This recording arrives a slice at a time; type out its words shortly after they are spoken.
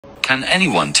Can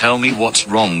anyone tell me what's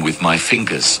wrong with my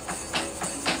fingers?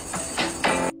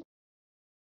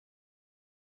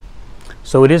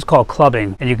 So it is called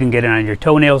clubbing, and you can get it on your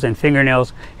toenails and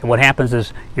fingernails, and what happens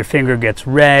is your finger gets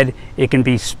red, it can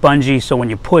be spongy, so when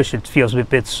you push it feels a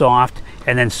bit soft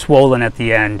and then swollen at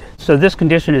the end. So this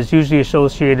condition is usually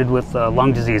associated with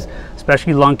lung disease,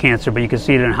 especially lung cancer, but you can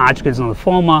see it in Hodgkin's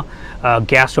lymphoma,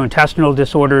 gastrointestinal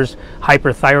disorders,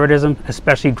 hyperthyroidism,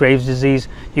 especially Graves' disease.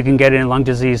 You can get it in lung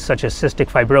disease such as cystic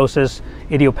fibrosis,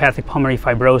 idiopathic pulmonary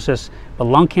fibrosis, but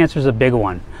lung cancer is a big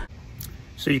one.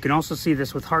 So you can also see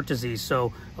this with heart disease.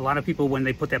 So a lot of people, when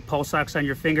they put that pulse ox on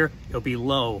your finger, it'll be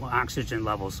low oxygen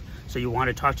levels. So you want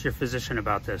to talk to your physician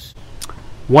about this.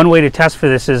 One way to test for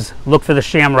this is look for the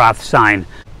Shamroth sign.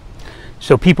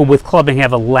 So people with clubbing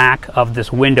have a lack of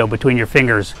this window between your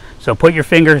fingers. So put your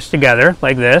fingers together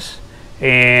like this,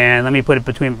 and let me put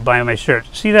it by my shirt.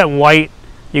 See that white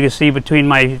you can see between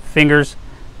my fingers?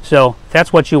 So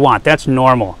that's what you want. That's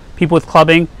normal. People with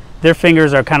clubbing, their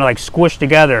fingers are kind of like squished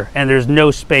together and there's no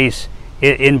space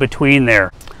in between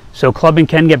there. So clubbing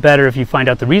can get better if you find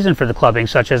out the reason for the clubbing,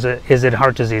 such as is it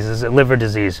heart disease, is it liver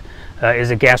disease,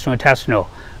 is it gastrointestinal,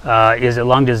 is it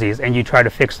lung disease, and you try to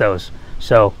fix those.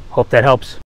 So hope that helps.